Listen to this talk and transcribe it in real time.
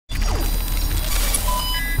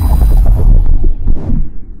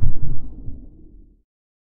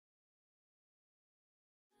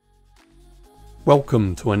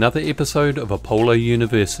Welcome to another episode of Apollo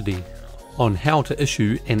University on how to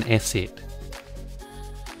issue an asset.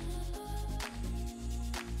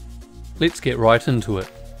 Let's get right into it.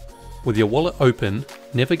 With your wallet open,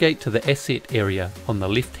 navigate to the asset area on the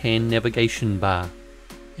left-hand navigation bar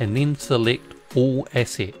and then select All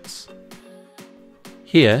Assets.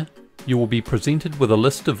 Here, you will be presented with a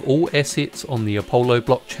list of all assets on the Apollo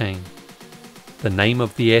blockchain, the name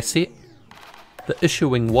of the asset, the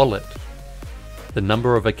issuing wallet, the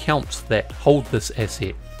number of accounts that hold this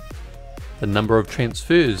asset, the number of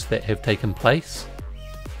transfers that have taken place,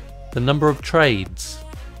 the number of trades,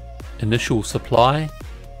 initial supply,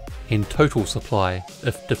 and total supply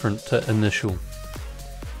if different to initial.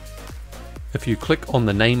 If you click on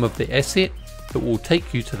the name of the asset, it will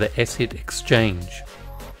take you to the Asset Exchange.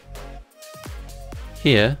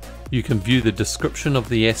 Here, you can view the description of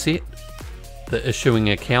the asset, the issuing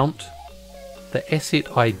account, the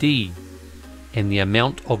asset ID, and the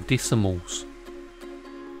amount of decimals.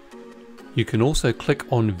 You can also click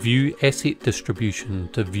on View Asset Distribution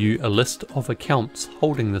to view a list of accounts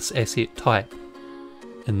holding this asset type.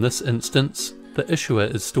 In this instance, the issuer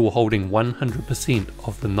is still holding 100%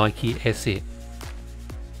 of the Nike asset.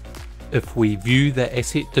 If we view the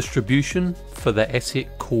asset distribution for the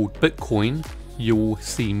asset called Bitcoin, you will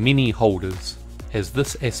see many holders, as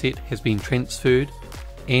this asset has been transferred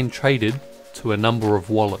and traded to a number of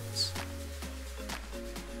wallets.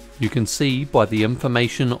 You can see by the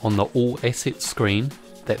information on the All Assets screen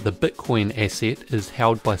that the Bitcoin asset is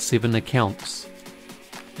held by 7 accounts.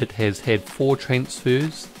 It has had 4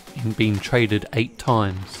 transfers and been traded 8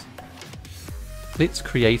 times. Let's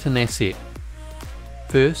create an asset.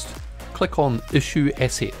 First, click on Issue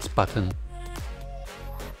Assets button.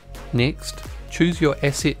 Next, choose your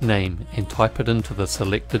asset name and type it into the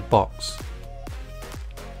selected box.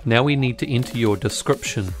 Now we need to enter your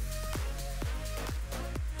description,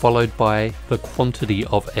 followed by the quantity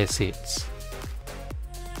of assets.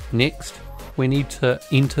 Next, we need to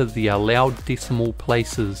enter the allowed decimal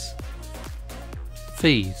places.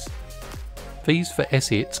 Fees. Fees for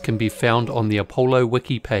assets can be found on the Apollo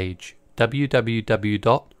Wiki page,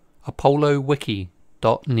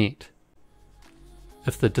 www.apollowiki.net.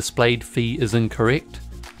 If the displayed fee is incorrect,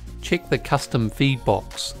 check the custom fee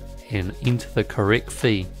box and enter the correct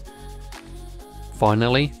fee.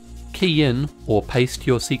 Finally, key in or paste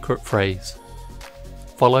your secret phrase,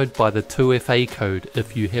 followed by the 2FA code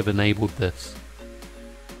if you have enabled this.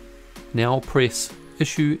 Now press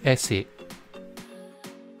Issue Asset.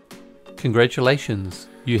 Congratulations,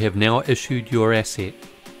 you have now issued your asset.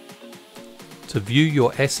 To view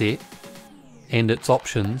your asset and its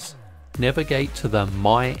options, navigate to the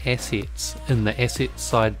My Assets in the Assets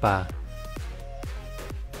sidebar.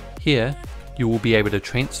 Here, you will be able to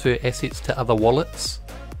transfer assets to other wallets,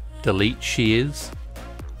 delete shares,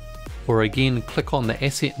 or again click on the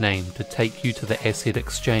asset name to take you to the Asset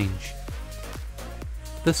Exchange.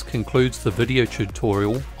 This concludes the video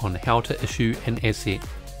tutorial on how to issue an asset.